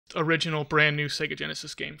original, brand new Sega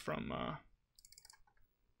Genesis game from,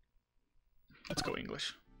 let's go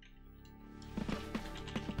English.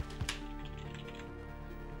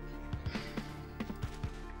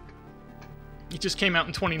 It just came out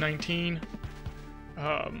in 2019.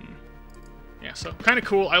 Yeah, so kind of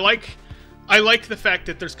cool. I like the fact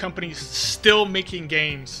that there's companies still making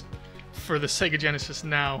games for the Sega Genesis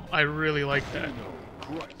now. I really like that.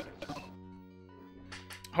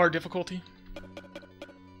 Hard difficulty,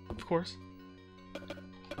 of course.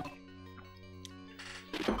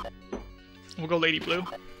 We'll go Lady Blue.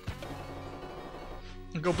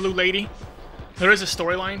 We'll go Blue Lady. There is a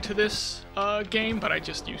storyline to this game, but I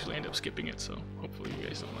just usually end up skipping it, so hopefully you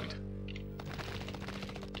guys don't mind.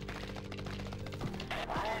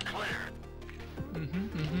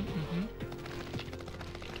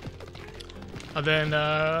 And then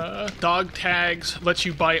dog tags lets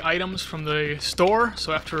you buy items from the store,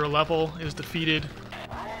 so after a level is defeated,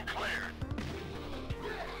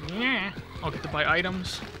 yeah, I'll get to buy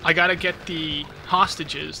items. I gotta get the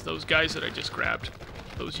hostages, those guys that I just grabbed.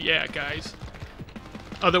 Those guys.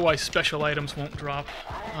 Otherwise special items won't drop.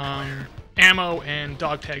 Ammo and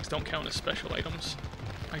dog tags don't count as special items,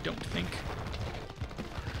 I don't think.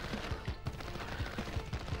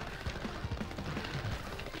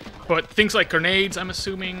 But things like grenades, I'm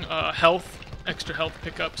assuming, health, extra health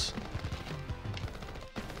pickups.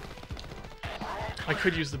 I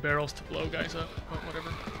could use the barrels to blow guys up, but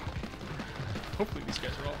whatever. Hopefully these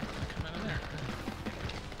guys are all gonna come out of there.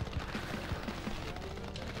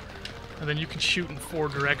 And then you can shoot in 4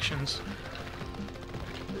 directions.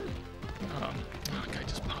 Oh, that guy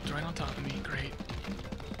just popped right on top of me. Great.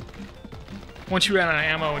 Once you run out of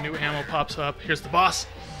ammo, a new ammo pops up. Here's the boss.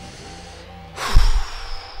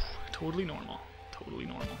 Totally normal. Totally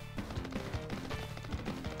normal.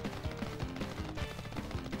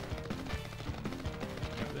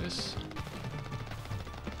 Grab this.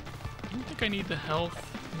 I don't think I need the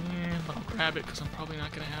health. But I'll grab it because I'm probably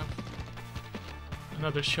not going to have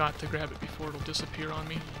another shot to grab it before it'll disappear on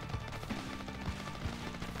me.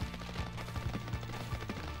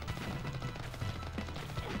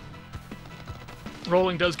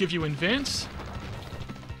 Rolling does give you invince.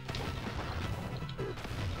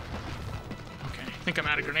 Okay, I think I'm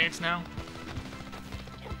out of grenades now.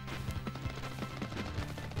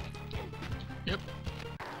 Yep.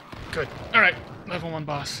 Good. Alright, level 1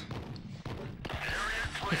 boss.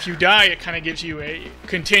 If you die, it kind of gives you a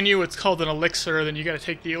continue. It's called an elixir. Then you got to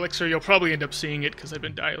take the elixir. You'll probably end up seeing it because I've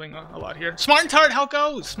been dialing a lot here. Smart and Tart, how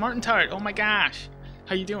goes? Smart and Tart. Oh my gosh,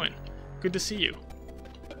 how you doing? Good to see you.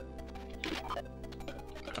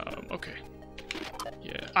 Okay.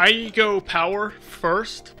 Yeah, I go power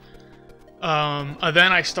first. Then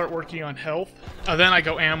I start working on health. Then I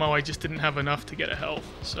go ammo. I just didn't have enough to get a health,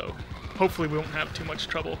 so hopefully we won't have too much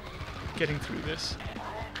trouble getting through this.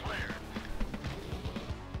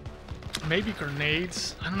 Maybe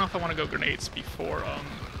grenades. I don't know if I want to go grenades before,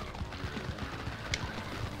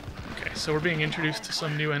 Okay, so we're being introduced to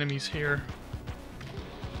some new enemies here.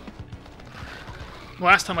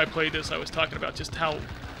 Last time I played this, I was talking about just how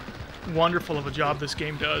wonderful of a job this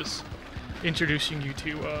game does introducing you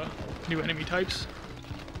to new enemy types.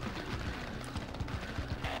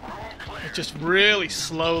 It just really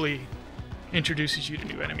slowly introduces you to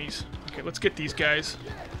new enemies. Okay, let's get these guys.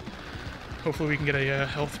 Hopefully we can get a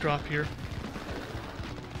health drop here.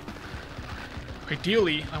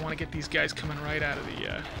 Ideally, I want to get these guys coming right out of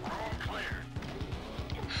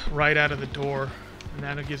the door, and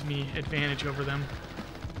that'll give me advantage over them.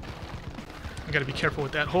 I gotta be careful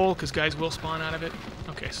with that hole because guys will spawn out of it.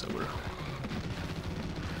 Okay, so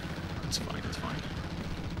it's fine. It's fine.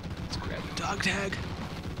 Let's grab the dog tag.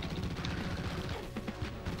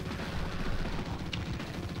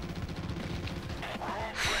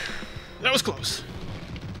 That was close.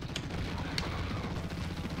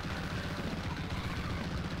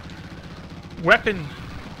 Weapon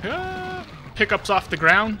pickups off the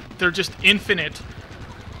ground. They're just infinite,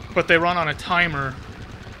 but they run on a timer,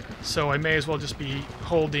 so I may as well just be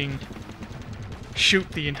holding shoot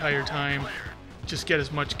the entire time. Just get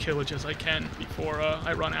as much killage as I can before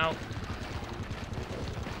I run out.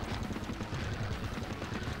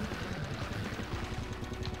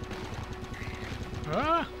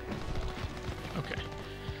 Okay.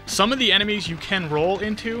 Some of the enemies you can roll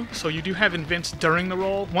into, so you do have invince during the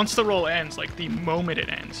roll. Once the roll ends, like the moment it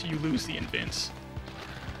ends, you lose the invince.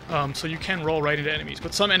 So you can roll right into enemies,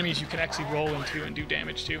 but some enemies you can actually roll into and do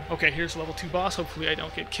damage to. Okay, here's level 2 boss. Hopefully I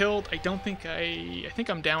don't get killed. I don't think I think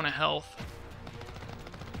I'm down a health.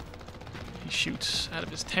 He shoots out of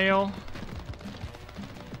his tail.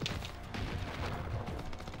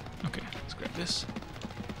 Okay, let's grab this.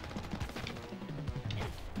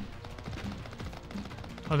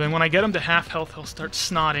 Then when I get him to half health, he'll start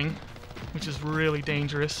snotting, which is really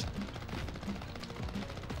dangerous.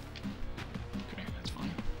 Okay, that's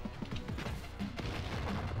fine.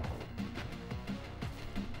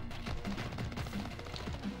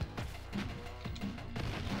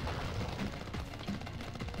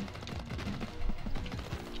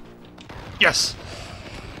 Yes!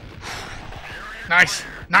 Nice!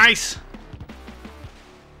 Nice!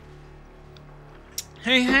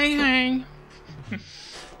 Hey, hey, hey!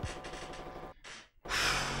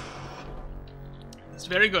 It's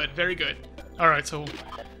very good, very good. Alright, so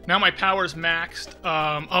now my power's maxed.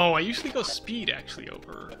 Oh, I usually go speed, actually,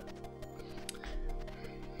 over.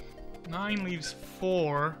 9 leaves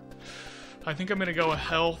 4. I think I'm gonna go a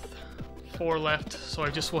health. 4 left, so I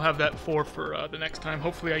just will have that 4 for the next time.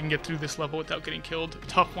 Hopefully I can get through this level without getting killed.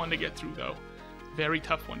 Tough one to get through, though. Very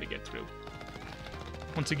tough one to get through.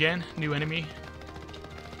 Once again, new enemy.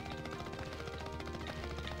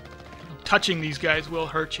 Touching these guys will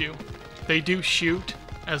hurt you. They do shoot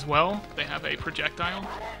as well. They have a projectile.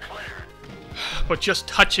 But just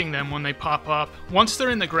touching them when they pop up, once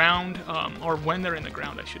they're in the ground, or when they're in the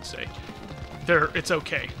ground, I should say, it's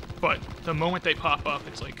okay. But the moment they pop up,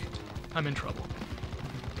 it's like, I'm in trouble.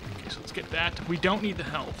 Okay, so let's get that. We don't need the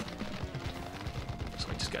health. So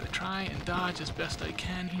I just gotta try and dodge as best I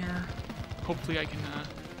can here. Hopefully I can,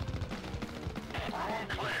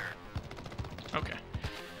 Okay.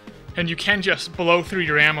 And you can just blow through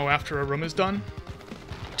your ammo after a room is done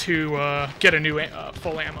to get a new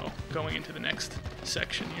full ammo going into the next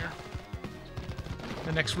section here.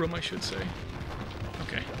 The next room, I should say.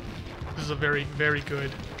 Okay. This is a very, very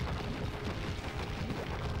good...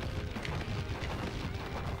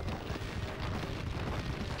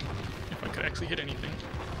 If I could actually hit anything.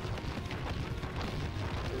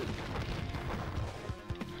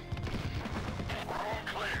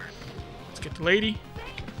 Let's get the lady.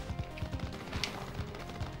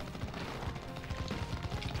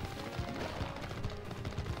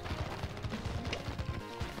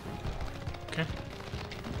 Okay.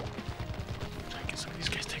 Try and get some of these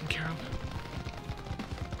guys taken care of.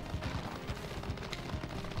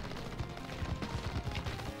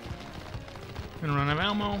 Gonna run out of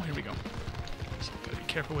ammo. Here we go. So gotta be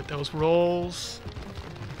careful with those rolls.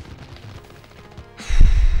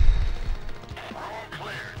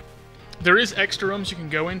 There is extra rooms you can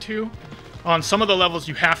go into. On some of the levels,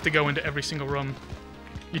 you have to go into every single room.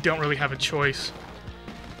 You don't really have a choice,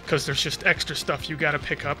 because there's just extra stuff you gotta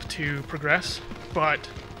pick up to progress. But,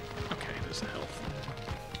 okay, there's the health.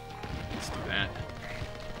 Let's do that.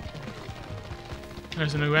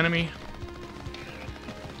 There's a new enemy.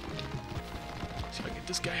 See if I can get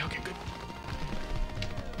this guy. Okay, good.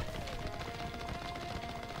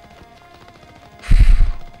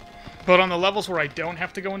 But on the levels where I don't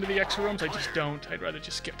have to go into the extra rooms, I just don't. I'd rather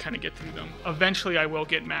just kind of get through them. Eventually, I will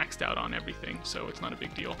get maxed out on everything, so it's not a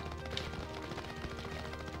big deal.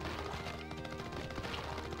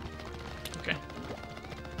 Okay.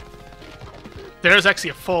 There's actually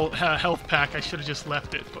a full health pack. I should have just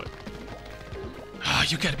left it, but... Oh,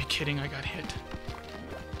 you gotta be kidding, I got hit.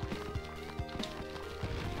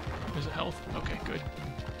 There's a health? Okay, good.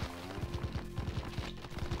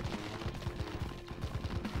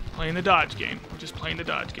 Playing the dodge game. We're just playing the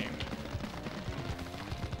dodge game.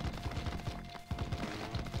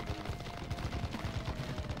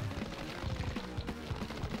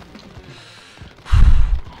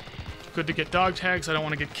 Good to get dog tags. I don't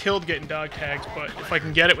want to get killed getting dog tags, but if I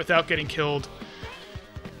can get it without getting killed,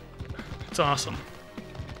 it's awesome.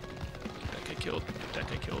 Get that guy killed. Get that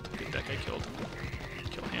guy killed. Get that guy killed.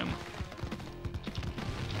 Kill him.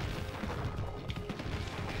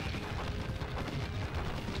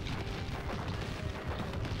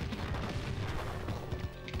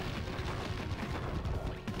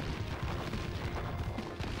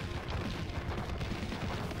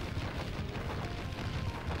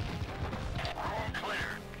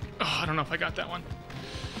 I don't know if I got that one.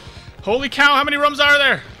 Holy cow, how many rooms are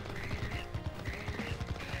there?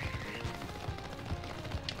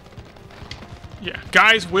 Yeah,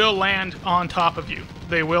 guys will land on top of you.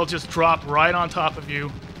 They will just drop right on top of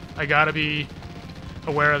you. I gotta be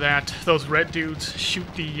aware of that. Those red dudes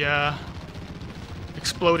shoot the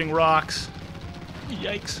exploding rocks.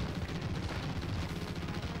 Yikes.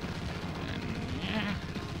 And yeah,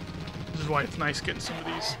 this is why it's nice getting some of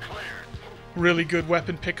these really good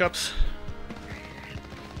weapon pickups.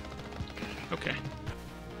 Okay.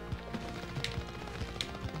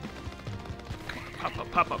 Come on, pop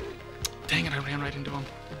up, pop up. Dang it, I ran right into him.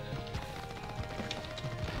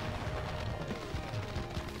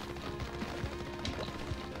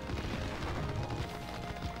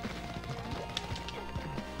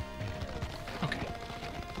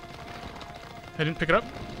 I didn't pick it up.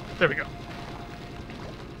 There we go.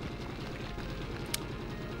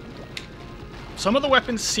 Some of the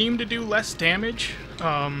weapons seem to do less damage,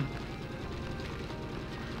 but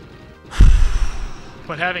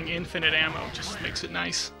having infinite ammo just makes it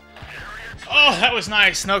nice. Oh, that was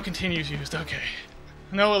nice. No continues used. Okay.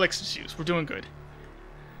 No elixirs used. We're doing good.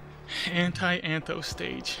 Anti-Antho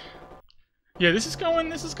stage. Yeah, this is going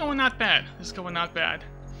not bad. This is going not bad.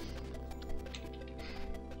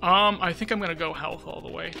 I think I'm gonna go health all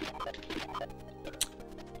the way.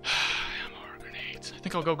 Ammo or grenades. I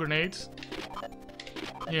think I'll go grenades.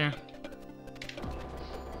 Yeah.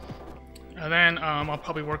 And then I'll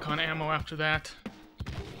probably work on ammo after that.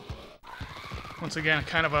 Once again,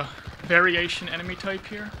 kind of a variation enemy type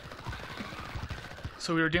here.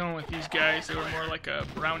 So we were dealing with these guys. They were more like a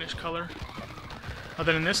brownish color.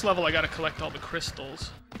 Then in this level, I gotta collect all the crystals.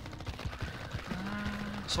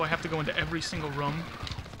 So I have to go into every single room.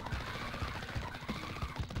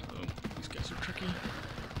 Oh, these guys are tricky.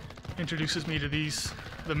 Introduces me to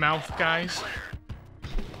the mouth guys.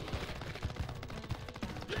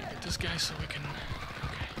 Get this guy so we can...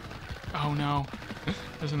 Okay. Oh no.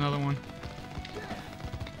 There's another one.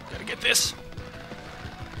 Gotta get this.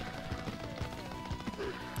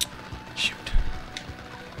 Shoot.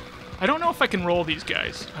 I don't know if I can roll these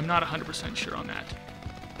guys. I'm not 100% sure on that.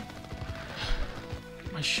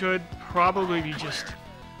 I should probably be just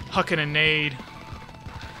hucking a nade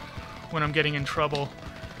when I'm getting in trouble. Here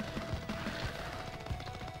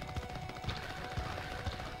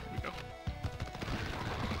we go.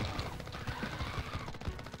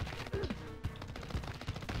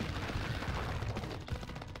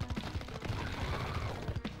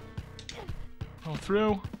 Roll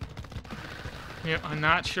through. Yeah, I'm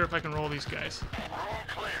not sure if I can roll these guys.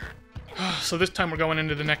 So this time we're going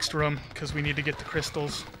into the next room because we need to get the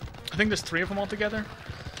crystals. I think there's 3 of them altogether.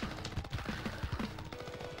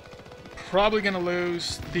 Probably gonna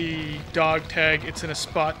lose the dog tag. It's in a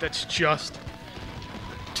spot that's just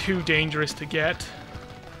too dangerous to get.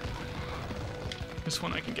 This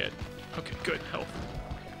one I can get. Okay, good. Health.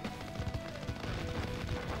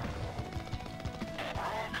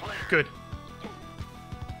 Good.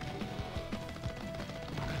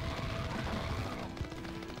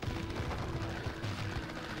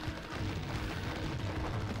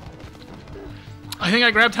 I think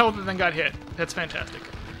I grabbed health and then got hit. That's fantastic.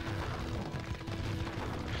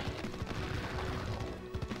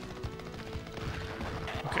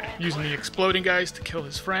 Okay, using the exploding guys to kill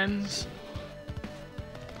his friends.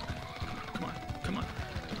 Come on, come on.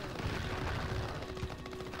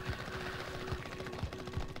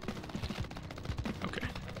 Okay,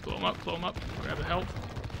 blow him up, grab the health.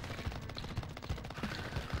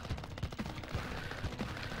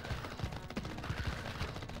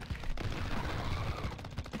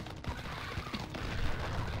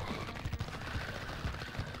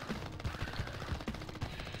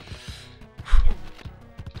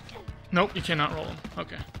 Nope, you cannot roll them.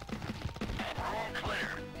 Okay.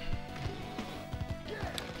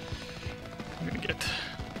 I'm gonna get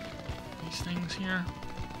these things here.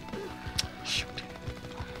 Shoot.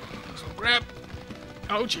 So grab.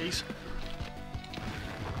 Oh, jeez.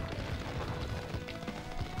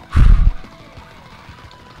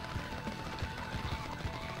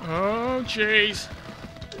 Oh, jeez.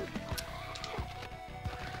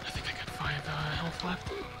 I think I got 5 health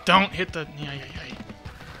left. Don't hit the... Yeah.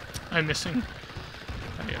 I'm missing.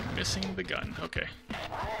 I am missing the gun. Okay.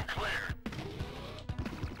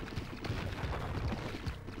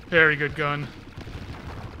 Very good gun.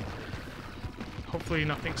 Hopefully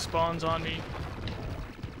nothing spawns on me.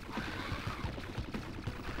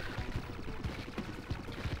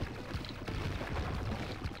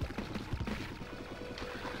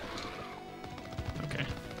 Okay.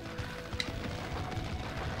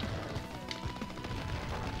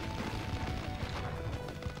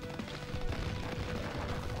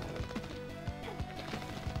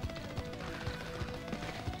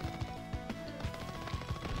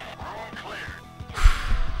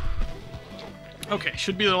 Okay,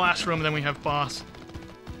 should be the last room, then we have boss.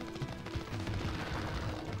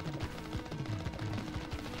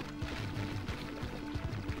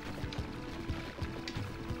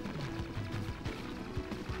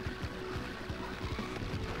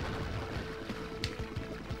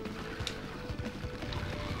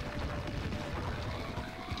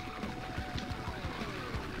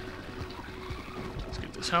 Let's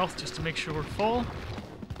get this health just to make sure we're full.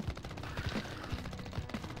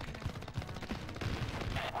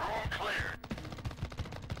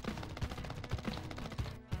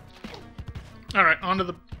 Alright, on to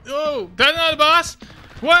the... Oh! That's not the boss?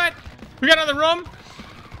 What? We got another room?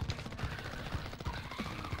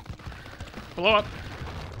 blow up.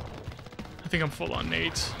 I think I'm full on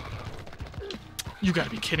nades. You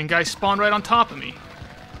gotta be kidding, guys spawned right on top of me.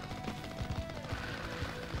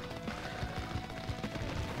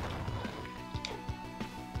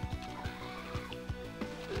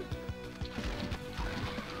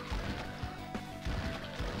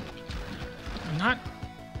 I'm not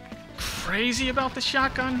crazy about the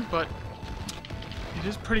shotgun, but it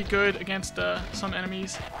is pretty good against some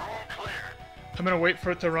enemies. I'm gonna wait for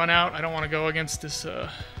it to run out. I don't want to go against this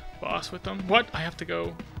boss with them. What? I have to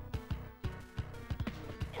go...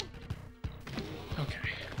 Okay.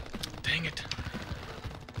 Dang it.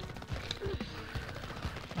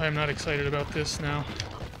 I am not excited about this now,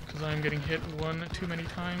 because I am getting hit one too many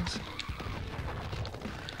times.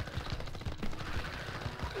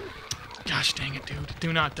 Gosh dang it, dude.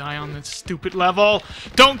 Do not die on this stupid level!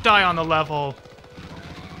 Don't die on the level!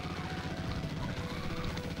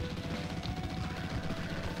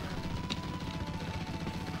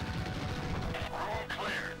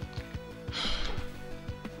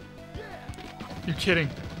 You're kidding.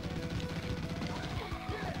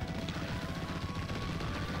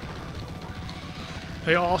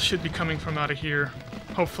 They all should be coming from out of here.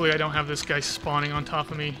 Hopefully I don't have this guy spawning on top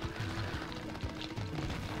of me.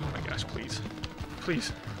 Oh my gosh, please.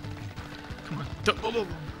 Please. Come on.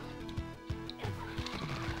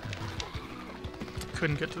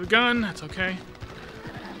 Couldn't get to the gun. That's okay.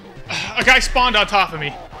 A guy spawned on top of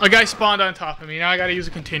me. A guy spawned on top of me. Now I gotta use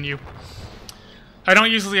a continue. I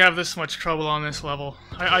don't usually have this much trouble on this level.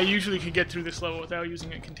 I usually could get through this level without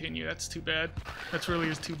using a continue. That's too bad. That's really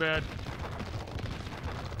is too bad.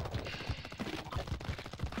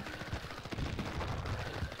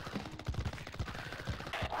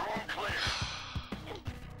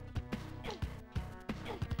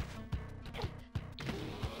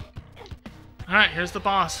 Alright, here's the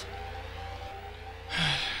boss.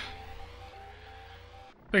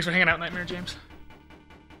 Thanks for hanging out, Nightmare James.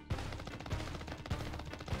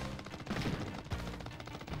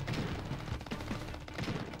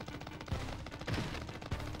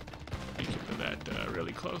 Thank you for that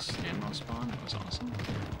really close ammo spawn. That was awesome.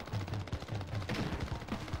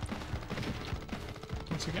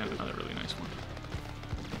 Once again, another really nice one.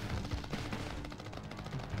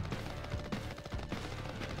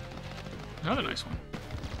 Another nice one.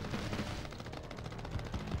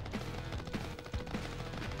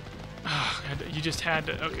 Oh, God, you just had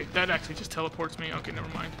to... Okay, that actually just teleports me. Okay, never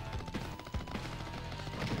mind.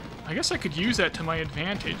 I guess I could use that to my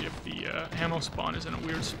advantage if the ammo spawn is in a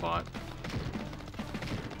weird spot.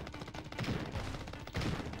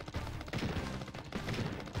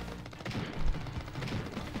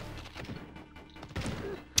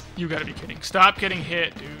 You gotta be kidding. Stop getting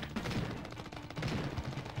hit, dude.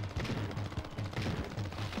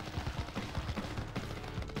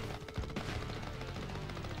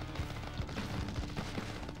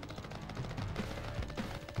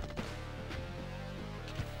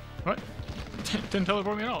 What? Didn't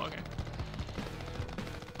teleport me at all, okay.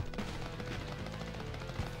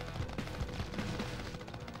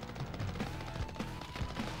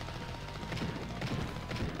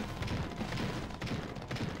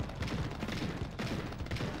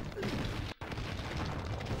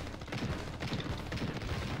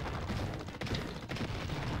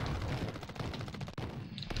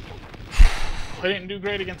 I didn't do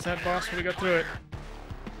great against that boss, but we got through it.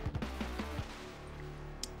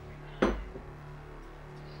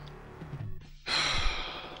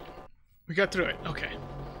 We got through it. Okay.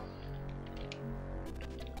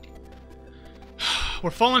 We're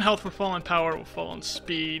full on health, we're full on power, we're full on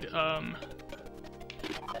speed. We'll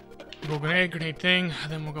go grenade thing,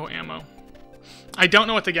 then we'll go ammo. I don't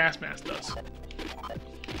know what the gas mask does.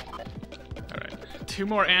 Alright. 2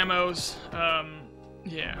 more ammos.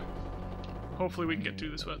 Yeah. Hopefully we can get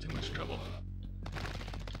through this without too much trouble.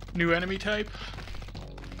 New enemy type.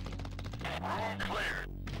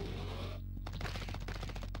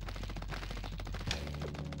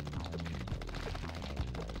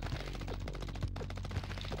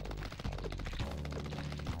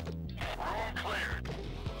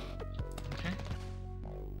 Okay.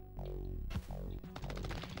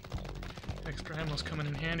 Extra ammo's coming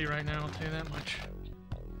in handy right now, I'll tell you that much.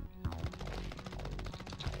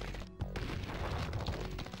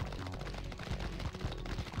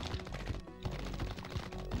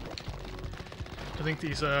 I think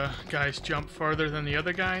these guys jump farther than the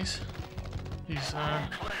other guys. These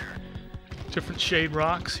different shade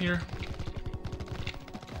rocks here.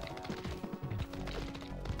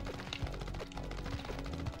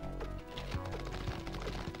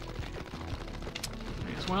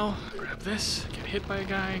 May as well grab this. Get hit by a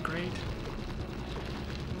guy. Great.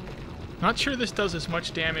 Not sure this does as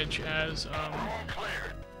much damage as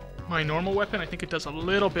my normal weapon. I think it does a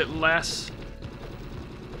little bit less.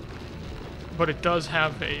 But it does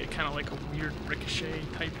have a kind of like a weird ricochet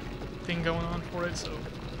type thing going on for it, so...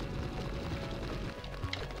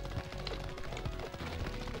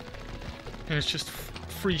 And it's just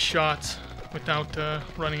free shots without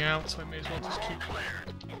running out, so I may as well just keep...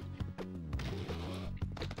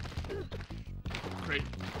 Great.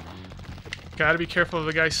 Gotta be careful of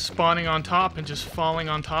the guy spawning on top and just falling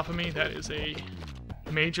on top of me. That is a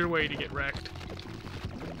major way to get wrecked.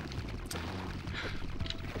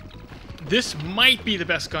 This might be the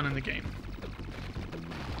best gun in the game.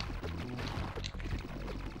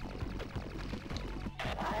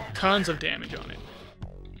 Tons of damage on it.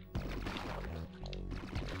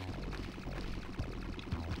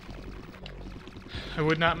 I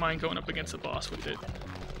would not mind going up against the boss with it.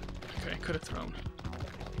 Okay, could have thrown.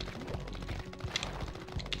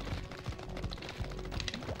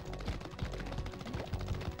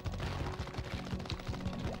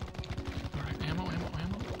 Alright, ammo.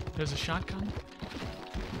 There's a shotgun.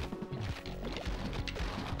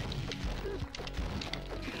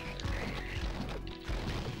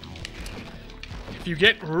 If you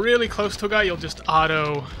get really close to a guy, you'll just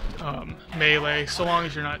auto melee, so long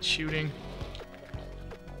as you're not shooting.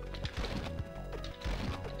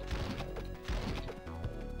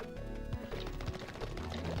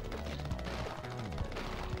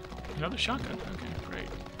 Another shotgun. Okay, great.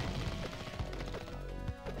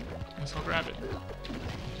 Guess I'll grab it.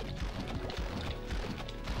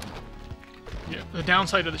 Yeah, the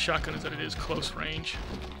downside of the shotgun is that it is close range.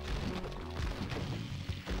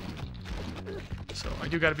 So I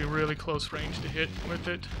do gotta be really close range to hit with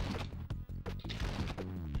it.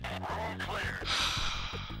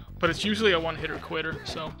 But it's usually a one-hitter quitter,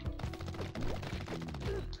 so...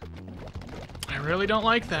 I really don't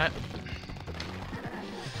like that.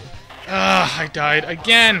 I died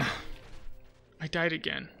again! I died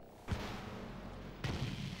again.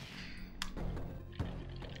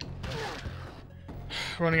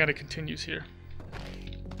 Running out of continues here.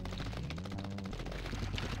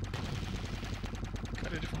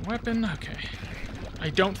 Got a different weapon, okay. I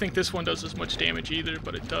don't think this one does as much damage either,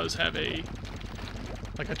 but it does have a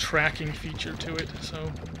like a tracking feature to it,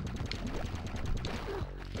 so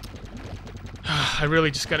I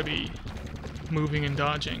really just gotta be moving and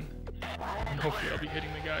dodging. And hopefully I'll be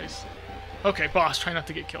hitting the guys. Okay, boss, try not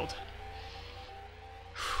to get killed.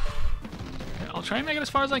 Okay, I'll try and make it as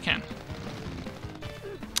far as I can.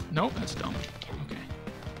 Nope, that's dumb. Okay.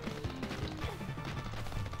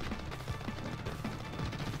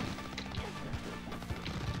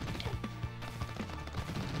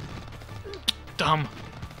 Dumb.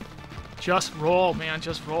 Just roll, man,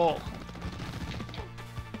 just roll.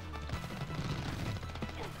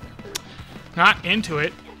 Not into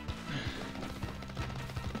it.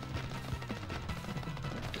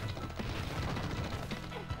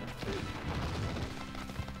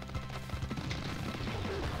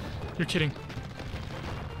 You're kidding.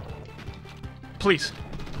 Please.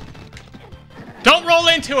 Don't roll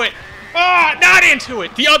into it! Ah, not into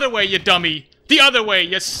it! The other way, you dummy! The other way,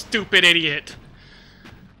 you stupid idiot!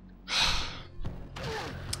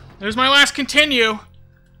 There's my last continue.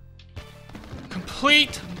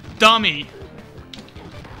 Complete dummy.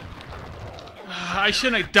 I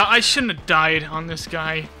shouldn't have died on this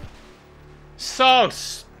guy. So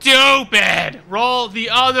stupid! Roll the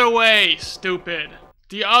other way, stupid.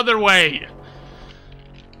 The other way!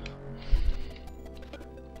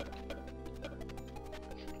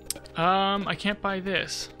 I can't buy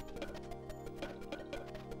this.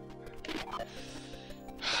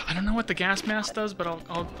 I don't know what the gas mask does, but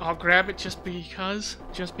I'll grab it just because.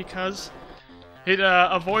 Just because. It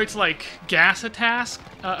avoids like gas attacks,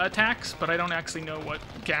 but I don't actually know what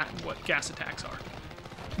gas attacks are.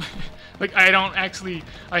 Like, I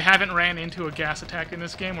haven't ran into a gas attack in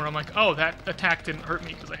this game where I'm like, oh, that attack didn't hurt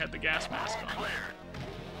me because I had the gas mask on.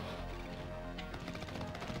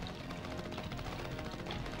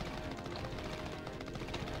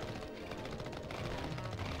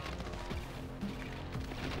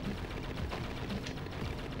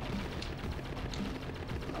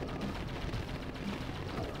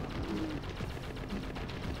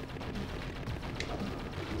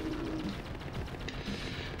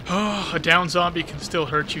 Oh, a down zombie can still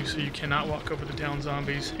hurt you, so you cannot walk over the down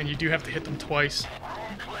zombies, and you do have to hit them twice.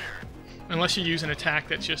 Unless you use an attack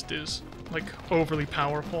that just is, like, overly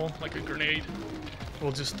powerful, like a grenade.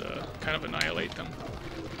 Will just, kind of annihilate them.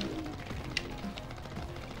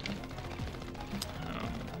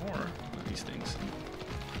 Or these things.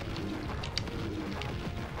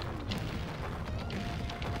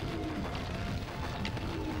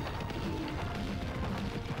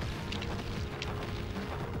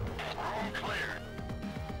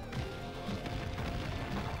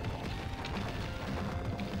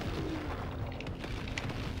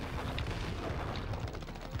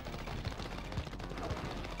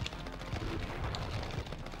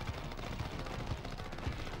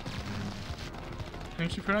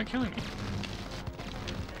 Thank you for not killing me.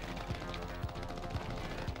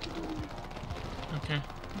 Okay.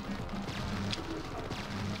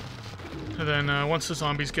 And then once the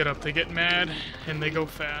zombies get up, they get mad and they go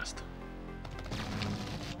fast.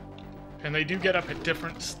 And they do get up at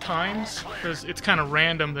different times because it's kind of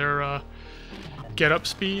random, their get up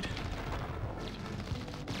speed.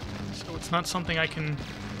 So it's not something I can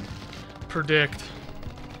predict.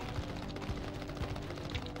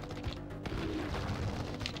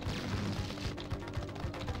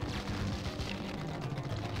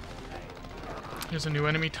 Here's a new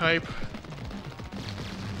enemy type.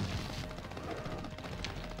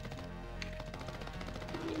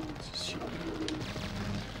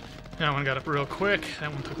 That one got up real quick.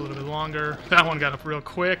 That one took a little bit longer. That one got up real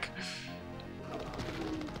quick.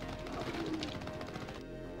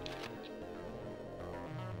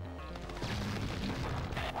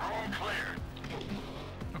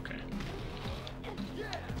 Okay.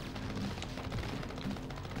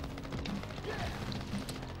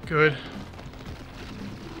 Good.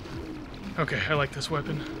 Okay, I like this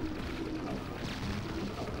weapon.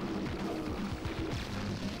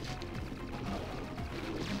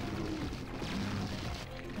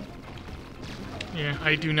 Yeah,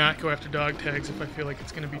 I do not go after dog tags if I feel like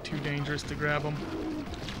it's going to be too dangerous to grab them.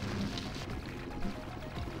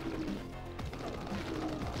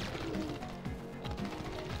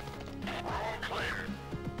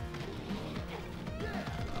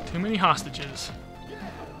 Too many hostages.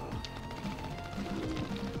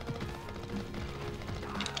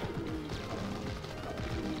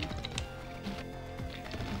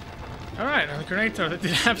 Alright, another grenade throw that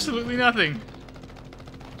did absolutely nothing.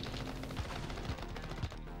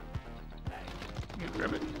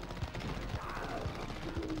 Grab it.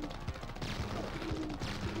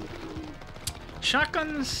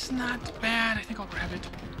 Shotgun's not bad. I think I'll grab it.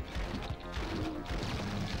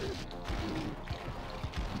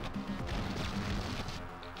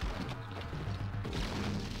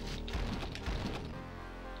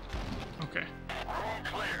 Okay.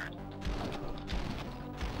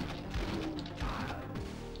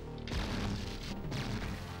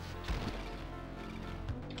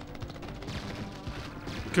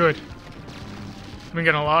 Good. I've been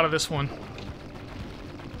getting a lot of this one.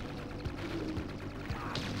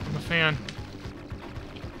 I'm a fan.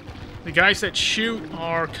 The guys that shoot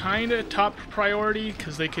are kind of top priority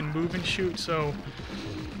because they can move and shoot, so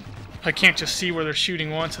I can't just see where they're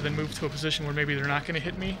shooting once and then move to a position where maybe they're not going to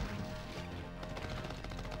hit me.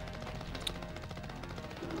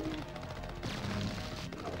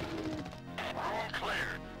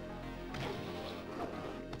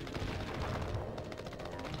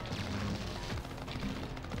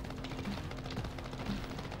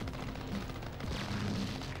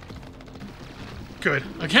 Good.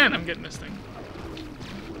 Again, I'm getting this thing.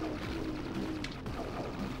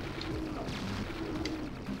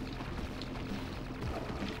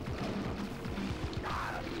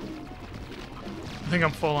 I think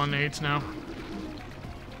I'm full on nades now.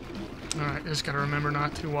 Alright, just gotta remember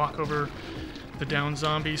not to walk over the down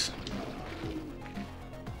zombies.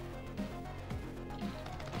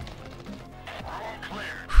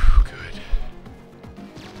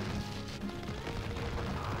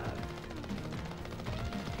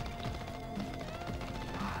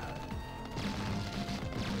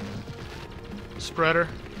 Spreader,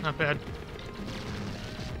 not bad.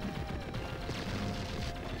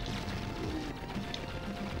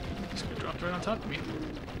 This guy dropped right on top of me.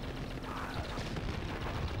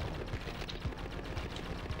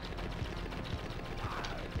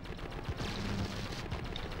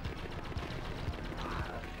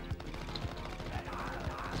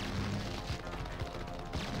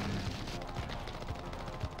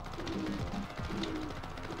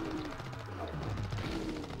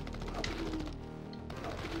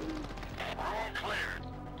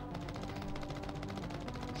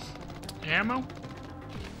 Ammo?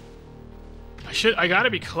 I gotta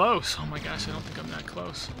be close. Oh my gosh, I don't think I'm that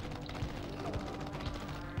close.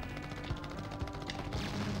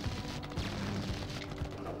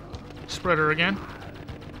 Spreader again.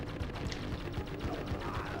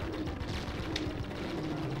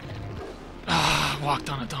 Ah, walked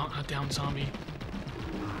on a down zombie.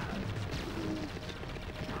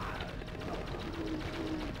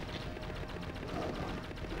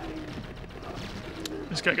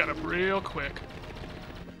 This guy got up real quick.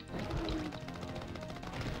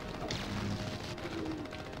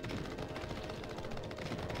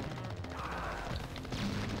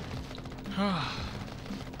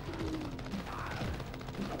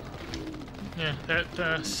 Yeah,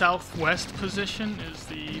 that southwest position is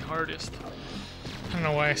the hardest. I'm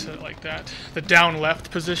don't know why I said it like that. The down left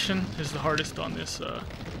position is the hardest on this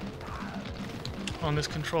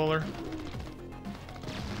controller.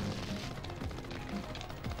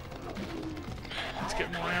 Let's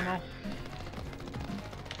get more ammo.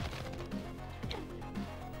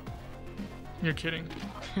 You're kidding.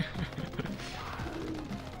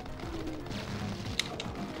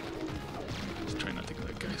 Just try not to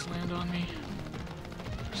let guys land on me.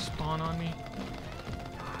 Spawn on me.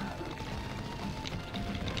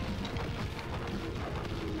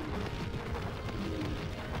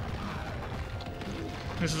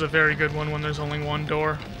 This is a very good one when there's only one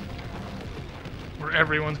door, where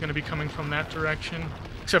everyone's going to be coming from that direction,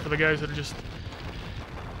 except for the guys that are just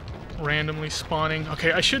randomly spawning.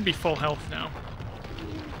 Okay, I should be full health now.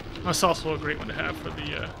 That's also a great one to have for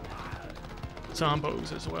the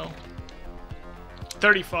zombos as well.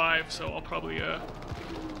 35, so I'll probably,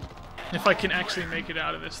 if I can actually make it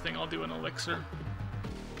out of this thing, I'll do an elixir.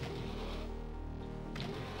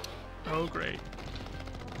 Oh, great.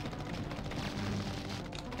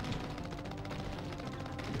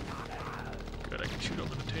 Good, I can shoot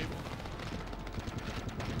over the table.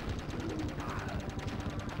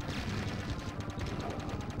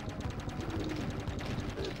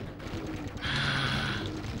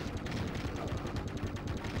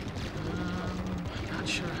 Not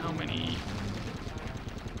sure how many...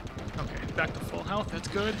 Okay, back to full health, that's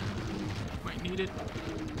good. Might need it.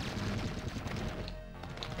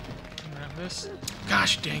 Grab this.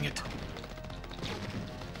 Gosh dang it.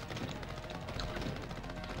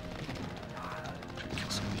 Kill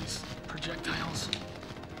some of these projectiles.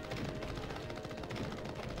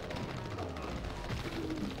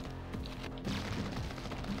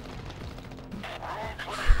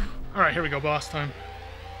 Alright, here we go, boss time.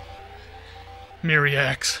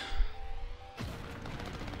 Myriax.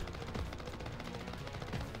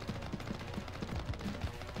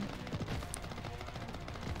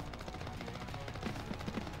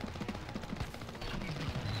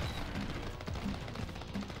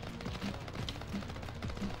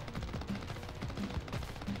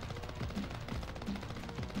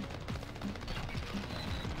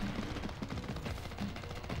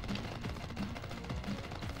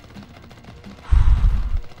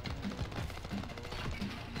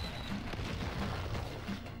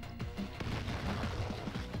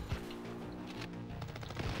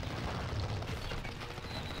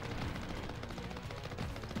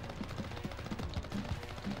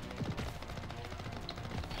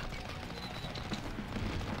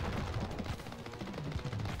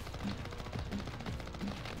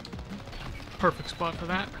 Perfect spot for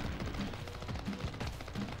that.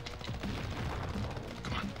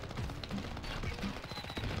 Come on.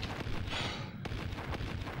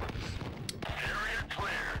 Area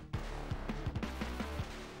clear.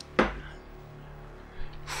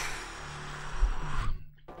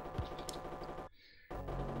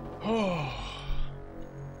 Oh.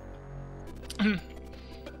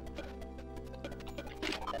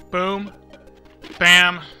 Boom.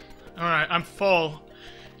 Bam. Alright, I'm full.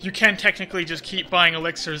 You can technically just keep buying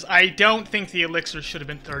elixirs. I don't think the elixirs should have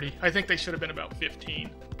been 30. I think they should have been about 15.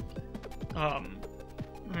 I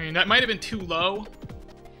mean, that might have been too low,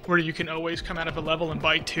 where you can always come out of a level and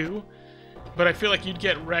buy 2. But I feel like you'd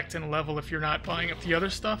get wrecked in a level if you're not buying up the other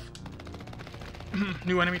stuff.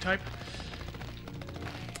 New enemy type.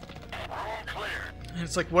 And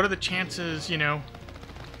it's like, what are the chances, you know,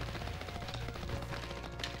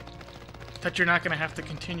 that you're not going to have to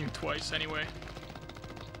continue twice anyway?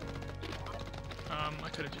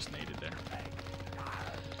 I could have just naded there.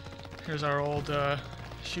 Here's our old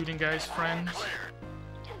shooting guys friends.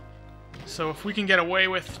 So if we can get away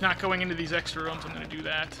with not going into these extra rooms, I'm going to do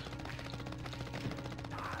that.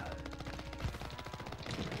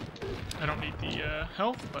 I don't need the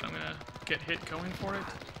health, but I'm going to get hit going for it.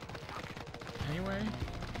 Anyway.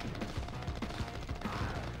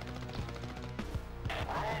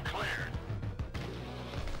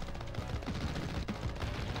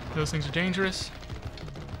 Those things are dangerous.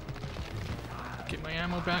 Get my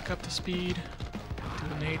ammo back up to speed.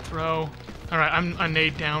 Do a nade throw. Alright, I'm a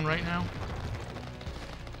nade down right now.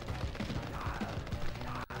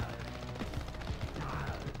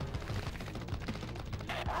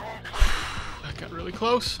 That got really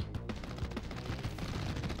close.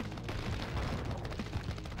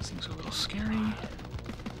 These things are a little scary.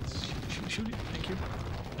 Shoot it. Thank you.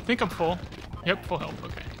 I think I'm full. Yep, full health.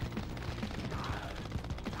 Okay.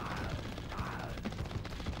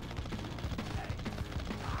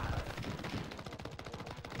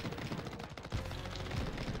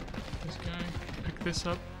 This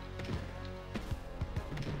up.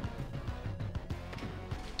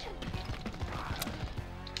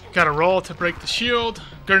 Gotta roll to break the shield.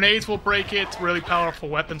 Grenades will break it. Really powerful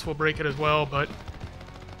weapons will break it as well, but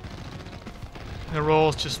the roll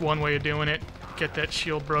is just one way of doing it. Get that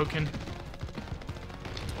shield broken.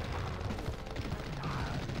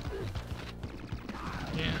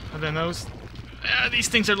 Yeah, and then those... these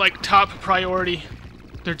things are like top priority.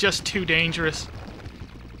 They're just too dangerous.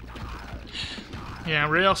 Yeah,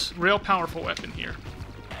 real powerful weapon here.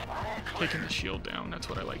 Taking the shield down. That's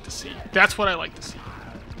what I like to see. That's what I like to see.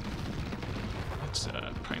 Let's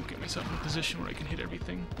try and get myself in a position where I can hit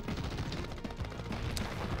everything.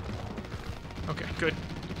 Okay, good.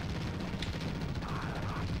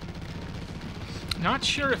 Not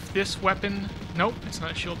sure if this weapon... Nope, it's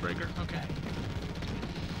not a shield breaker. Okay.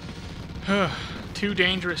 Too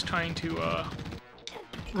dangerous trying to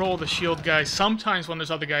roll the shield guys. Sometimes when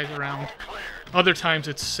there's other guys around. Other times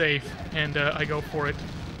it's safe, and I go for it.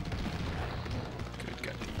 Good,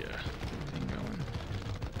 got the thing going.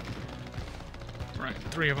 Right,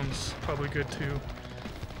 3 of them's probably good too.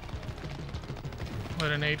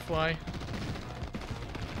 Let an 8 fly.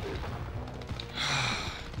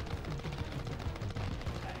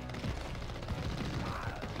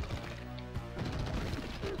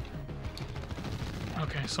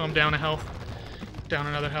 Okay, so I'm down a health. Down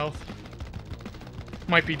another health.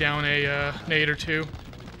 Might be down a nade or 2.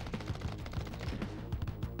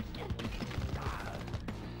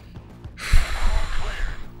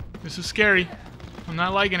 This is scary. I'm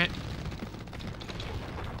not liking it.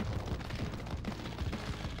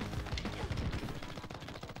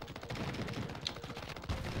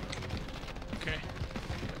 Okay.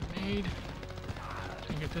 Nade.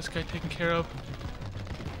 Can get this guy taken care of.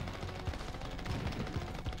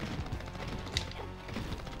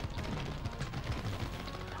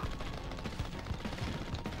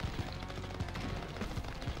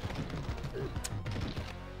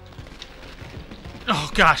 Oh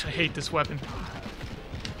gosh, I hate this weapon.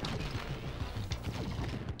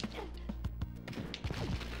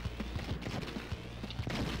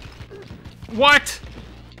 What?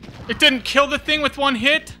 It didn't kill the thing with 1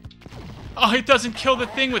 hit? Oh, it doesn't kill the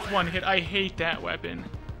thing with 1 hit. I hate that weapon.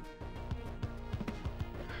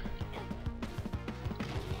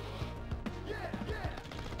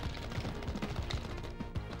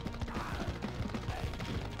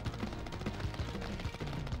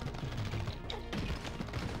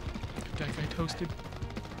 That guy toasted.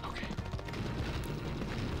 Okay.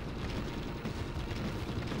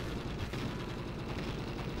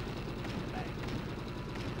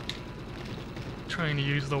 Trying to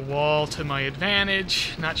use the wall to my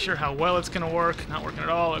advantage. Not sure how well it's gonna work. Not working at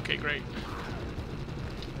all. Okay, great.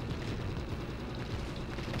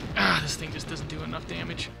 Ah, this thing just doesn't do enough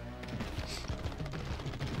damage.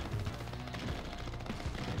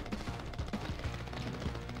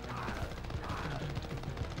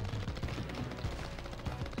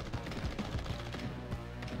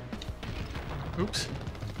 Oops.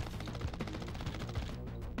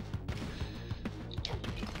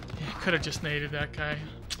 Yeah, could have just naded that guy.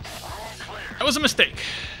 That was a mistake.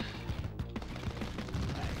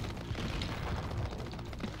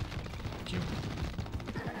 Thank you.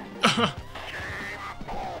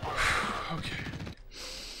 Okay.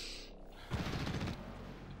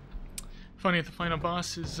 Funny that the final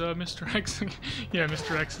boss is Mr. X. Yeah,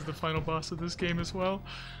 Mr. X is the final boss of this game as well.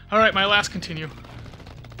 Alright, my last continue.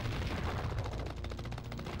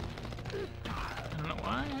 I don't know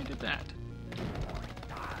why I did that.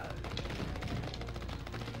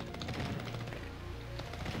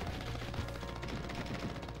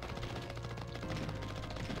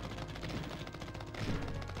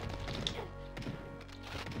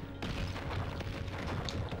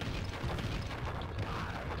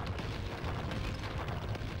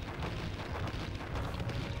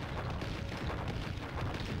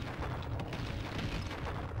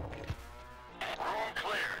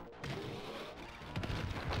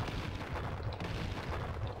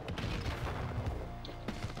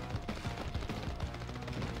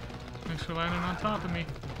 Thanks for landing on top of me.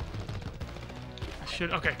 I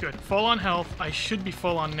should... Okay, good. Full on health. I should be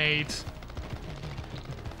full on nades.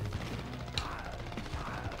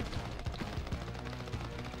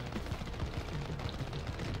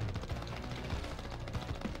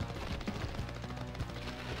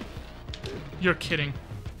 You're kidding.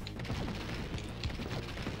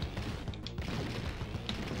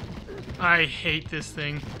 I hate this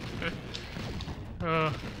thing.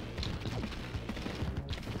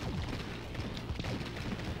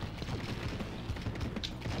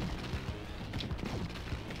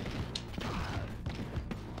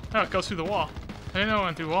 Oh, it goes through the wall. I didn't know it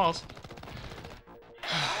went through walls.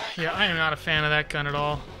 Yeah, I am not a fan of that gun at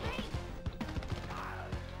all.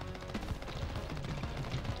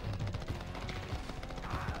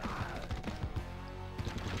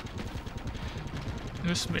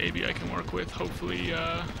 This maybe I can work with. Hopefully,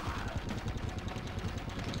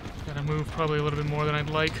 gotta move probably a little bit more than I'd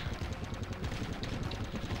like.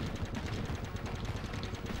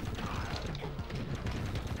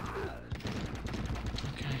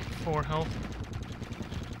 Okay, 4 health.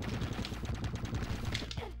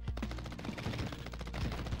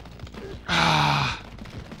 Ah!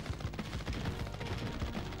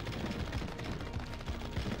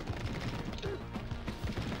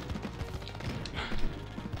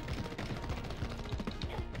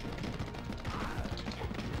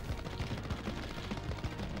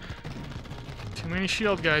 Too many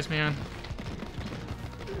shield guys, man.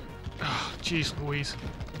 Oh, jeez Louise.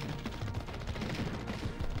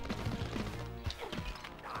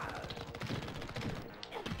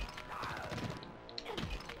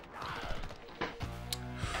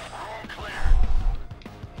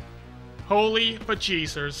 Holy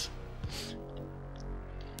bejesus.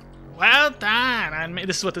 Well done.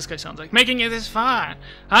 This is what this guy sounds like. Making it this far.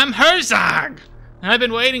 I'm Herzog. And I've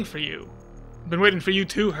been waiting for you. I've been waiting for you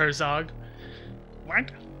too, Herzog.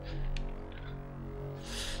 What?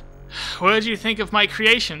 What did you think of my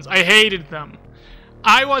creations? I hated them.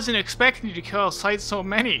 I wasn't expecting you to kill so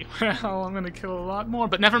many. Well, I'm gonna kill a lot more,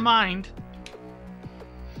 but never mind.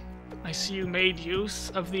 I see you made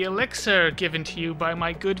use of the elixir given to you by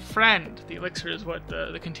my good friend. The elixir is what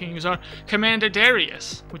the continues are. Commander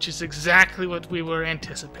Darius, which is exactly what we were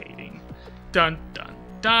anticipating. Dun dun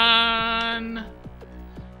dun!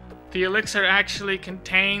 The elixir actually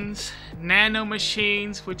contains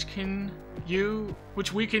nanomachines which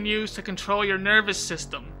we can use to control your nervous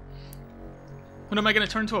system. What, am I gonna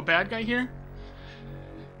turn into a bad guy here?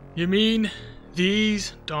 You mean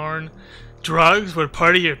these darn drugs were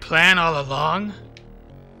part of your plan all along?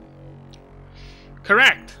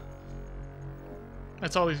 Correct.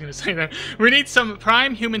 That's all he's gonna say there. We need some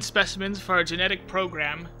prime human specimens for our genetic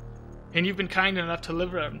program, and you've been kind enough to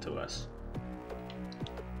deliver them to us.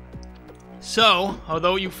 So,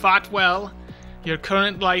 although you fought well, your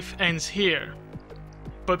current life ends here.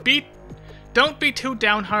 But don't be too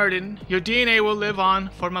downhearted. Your DNA will live on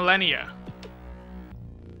for millennia.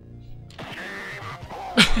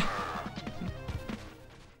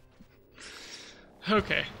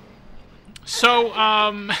 Okay. So,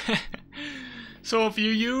 so if you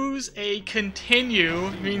use a continue,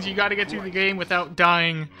 it means you gotta get through the game without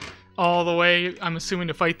dying all the way, I'm assuming,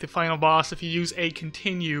 to fight the final boss. If you use a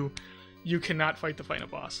continue, you cannot fight the final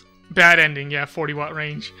boss. Bad ending, yeah, 40 watt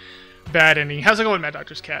range. Bad ending. How's it going, Mad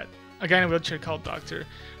Doctor's cat? A guy in a wheelchair called Dr.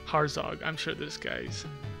 Herzog. I'm sure this guy's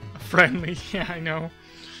friendly. Yeah, I know.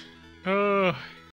 Oh,